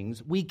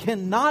things, we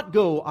cannot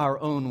go our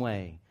own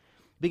way.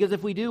 Because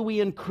if we do, we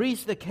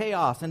increase the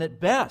chaos, and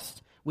at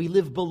best, we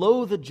live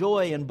below the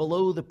joy and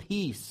below the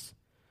peace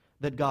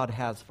that God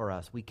has for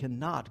us. We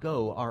cannot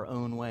go our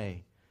own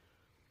way.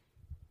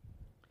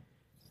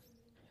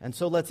 And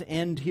so let's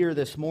end here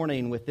this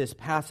morning with this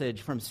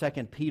passage from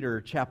 2 Peter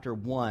chapter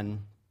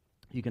 1.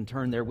 You can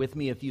turn there with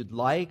me if you'd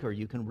like, or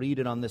you can read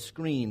it on the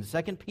screen.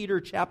 2 Peter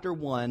chapter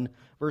 1,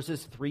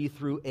 verses 3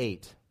 through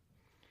 8.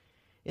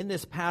 In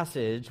this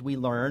passage, we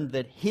learned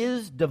that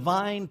His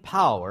divine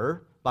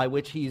power, by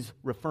which he's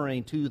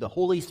referring to the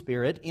Holy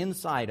Spirit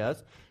inside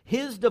us,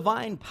 His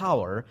divine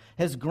power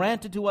has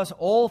granted to us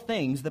all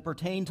things that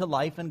pertain to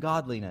life and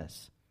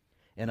godliness.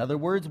 In other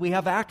words, we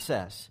have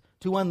access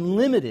to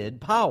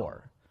unlimited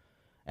power.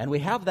 And we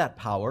have that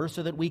power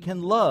so that we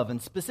can love.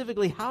 And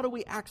specifically, how do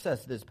we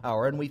access this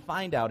power? And we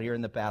find out here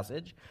in the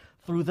passage,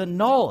 through the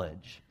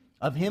knowledge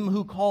of Him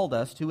who called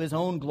us to His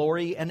own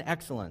glory and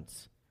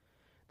excellence.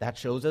 That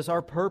shows us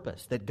our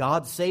purpose, that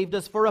God saved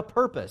us for a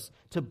purpose,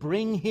 to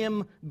bring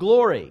Him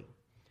glory.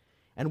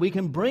 And we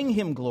can bring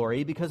Him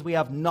glory because we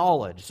have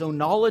knowledge. So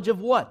knowledge of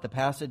what? The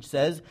passage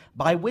says,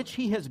 by which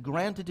He has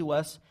granted to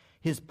us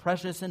His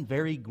precious and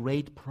very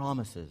great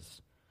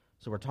promises.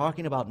 So we're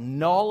talking about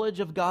knowledge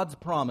of God's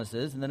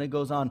promises, and then it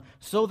goes on,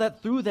 so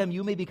that through them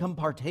you may become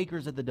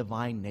partakers of the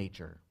divine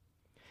nature.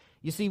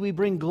 You see, we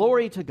bring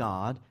glory to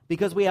God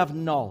because we have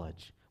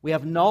knowledge. We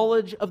have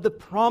knowledge of the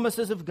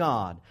promises of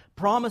God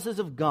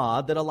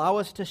that allow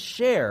us to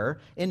share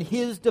in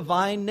His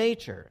divine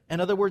nature. In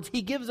other words,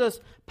 He gives us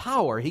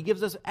power. He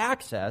gives us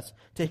access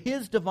to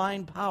His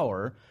divine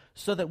power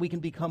so that we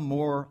can become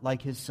more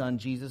like His Son,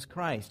 Jesus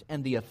Christ.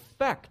 And the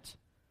effect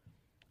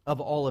of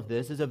all of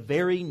this is a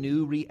very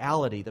new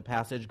reality. The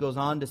passage goes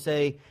on to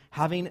say,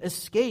 having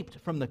escaped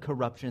from the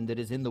corruption that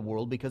is in the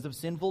world because of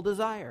sinful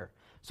desire.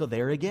 So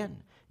there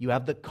again, you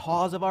have the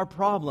cause of our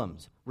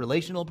problems,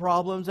 relational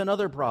problems and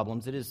other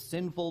problems. It is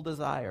sinful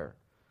desire.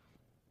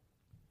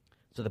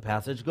 So the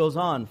passage goes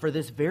on, for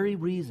this very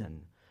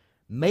reason,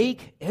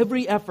 make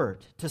every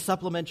effort to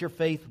supplement your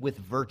faith with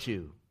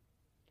virtue.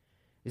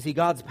 You see,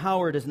 God's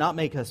power does not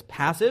make us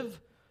passive.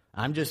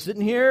 I'm just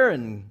sitting here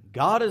and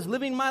God is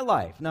living my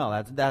life.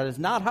 No, that is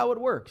not how it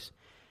works.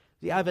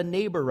 See, I have a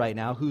neighbor right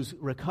now who's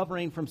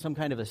recovering from some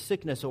kind of a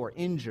sickness or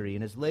injury,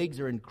 and his legs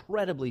are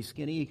incredibly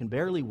skinny. He can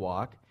barely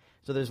walk.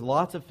 So there's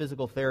lots of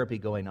physical therapy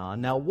going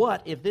on. Now,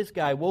 what if this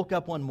guy woke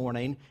up one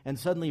morning and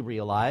suddenly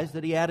realized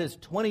that he had his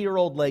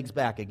 20-year-old legs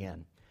back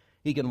again?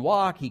 He can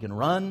walk, he can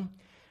run.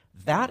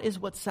 That is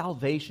what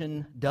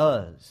salvation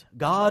does.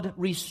 God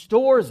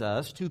restores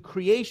us to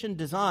creation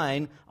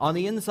design on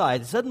the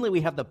inside. Suddenly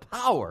we have the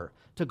power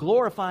to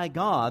glorify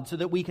God so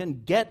that we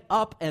can get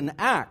up and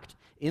act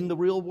in the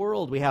real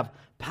world. We have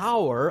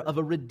power of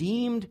a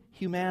redeemed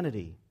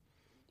humanity,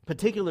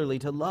 particularly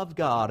to love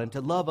God and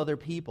to love other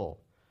people.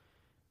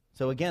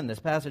 So again, this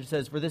passage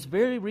says, for this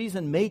very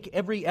reason, make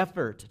every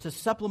effort to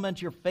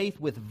supplement your faith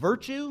with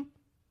virtue,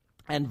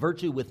 and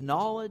virtue with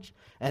knowledge,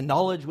 and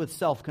knowledge with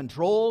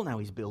self-control. Now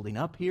he's building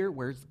up here.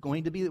 Where's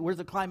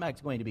the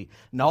climax going to be?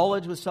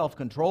 Knowledge with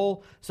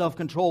self-control,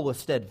 self-control with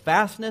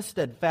steadfastness,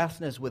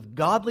 steadfastness with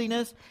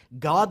godliness,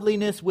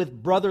 godliness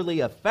with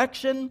brotherly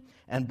affection,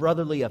 and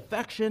brotherly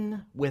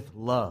affection with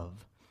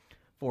love.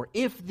 For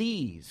if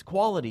these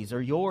qualities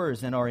are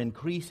yours and are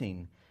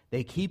increasing,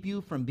 they keep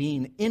you from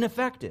being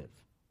ineffective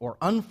or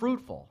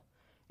unfruitful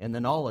in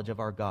the knowledge of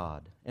our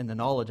God, in the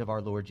knowledge of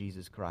our Lord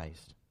Jesus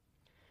Christ.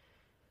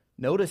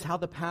 Notice how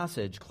the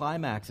passage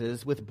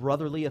climaxes with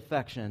brotherly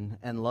affection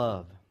and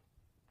love.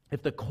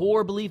 If the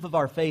core belief of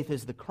our faith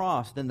is the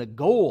cross, then the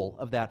goal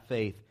of that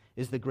faith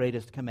is the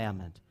greatest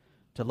commandment,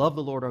 to love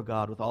the Lord our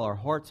God with all our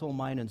heart, soul,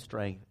 mind, and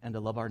strength, and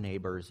to love our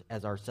neighbors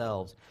as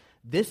ourselves.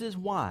 This is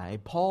why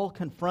Paul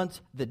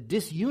confronts the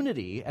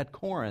disunity at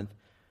Corinth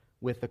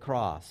with the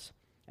cross.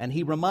 And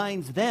he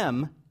reminds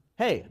them,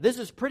 hey, this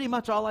is pretty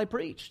much all I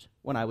preached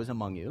when I was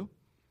among you,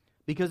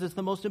 because it's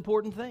the most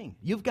important thing.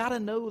 You've got to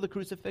know the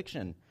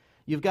crucifixion.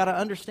 You've got to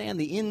understand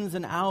the ins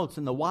and outs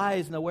and the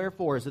whys and the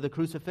wherefores of the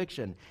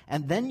crucifixion.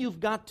 And then you've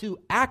got to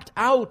act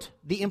out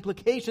the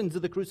implications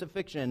of the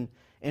crucifixion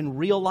in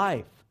real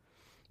life.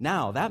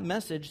 Now, that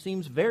message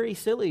seems very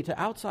silly to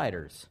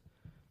outsiders.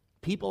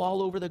 People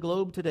all over the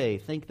globe today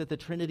think that the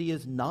Trinity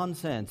is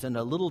nonsense, and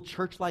a little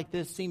church like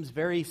this seems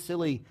very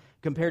silly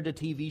compared to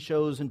TV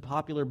shows and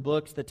popular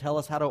books that tell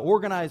us how to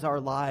organize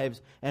our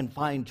lives and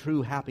find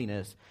true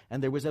happiness.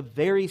 And there was a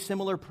very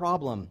similar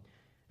problem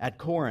at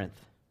Corinth.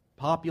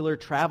 Popular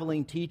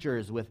traveling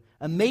teachers with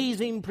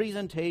amazing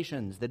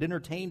presentations that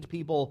entertained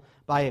people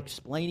by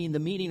explaining the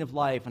meaning of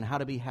life and how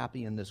to be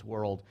happy in this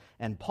world.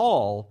 And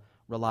Paul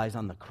relies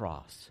on the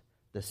cross,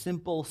 the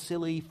simple,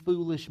 silly,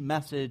 foolish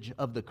message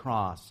of the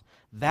cross.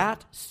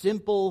 That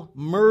simple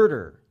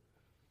murder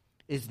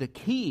is the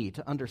key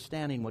to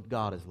understanding what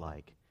God is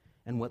like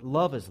and what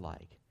love is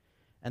like.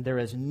 And there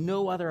is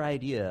no other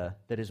idea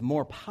that is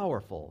more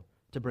powerful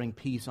to bring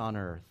peace on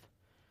earth.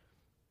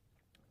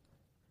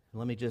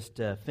 Let me just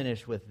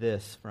finish with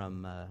this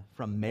from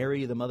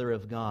Mary, the Mother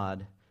of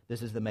God.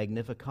 This is the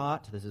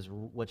Magnificat. This is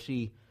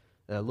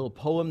a little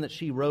poem that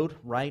she wrote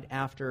right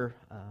after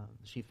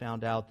she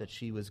found out that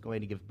she was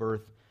going to give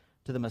birth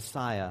to the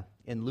Messiah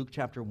in Luke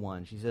chapter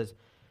 1. She says,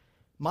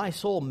 my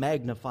soul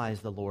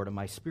magnifies the Lord, and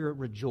my spirit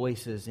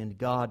rejoices in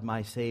God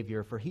my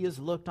Savior, for he has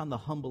looked on the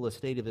humble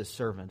estate of his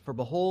servant. For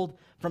behold,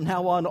 from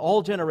now on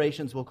all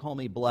generations will call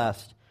me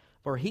blessed.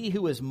 For he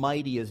who is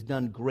mighty has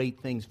done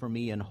great things for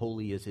me, and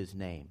holy is his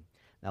name.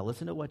 Now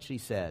listen to what she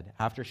said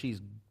after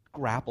she's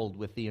grappled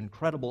with the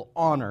incredible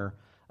honor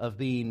of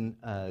being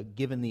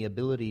given the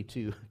ability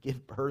to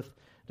give birth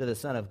to the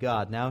Son of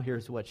God. Now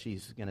here's what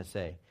she's going to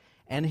say.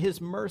 And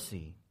his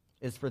mercy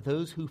is for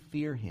those who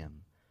fear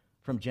him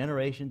from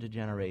generation to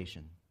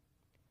generation.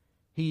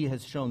 He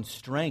has shown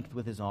strength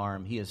with his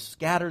arm. He has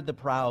scattered the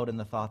proud in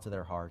the thoughts of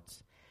their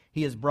hearts.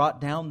 He has brought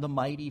down the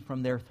mighty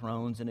from their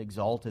thrones and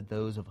exalted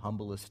those of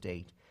humble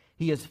estate.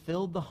 He has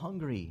filled the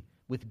hungry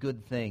with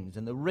good things,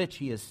 and the rich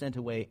he has sent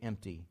away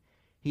empty.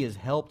 He has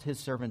helped his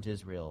servant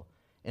Israel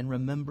in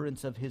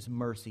remembrance of his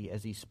mercy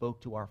as he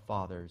spoke to our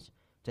fathers,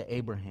 to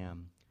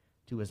Abraham,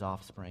 to his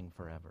offspring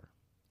forever.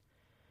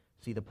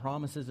 See, the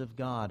promises of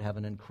God have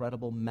an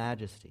incredible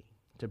majesty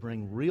to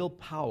bring real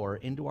power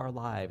into our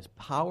lives,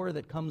 power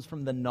that comes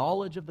from the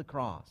knowledge of the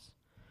cross,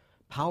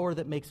 power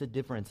that makes a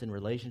difference in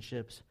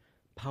relationships,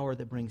 power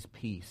that brings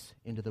peace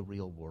into the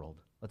real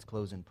world. Let's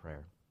close in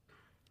prayer.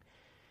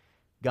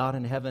 God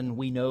in heaven,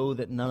 we know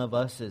that none of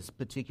us is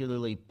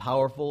particularly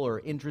powerful or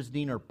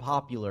interesting or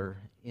popular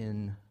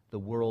in the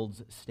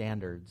world's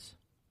standards.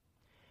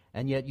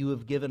 And yet you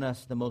have given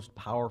us the most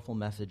powerful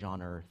message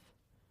on earth.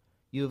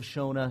 You have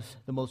shown us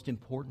the most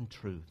important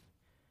truth,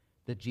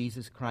 that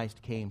Jesus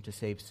Christ came to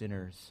save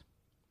sinners.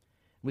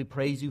 We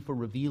praise you for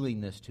revealing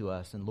this to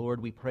us. And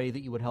Lord, we pray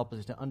that you would help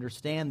us to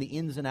understand the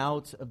ins and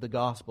outs of the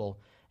gospel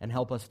and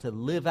help us to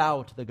live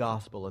out the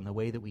gospel in the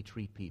way that we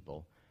treat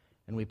people.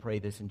 And we pray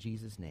this in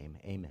Jesus' name.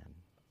 Amen.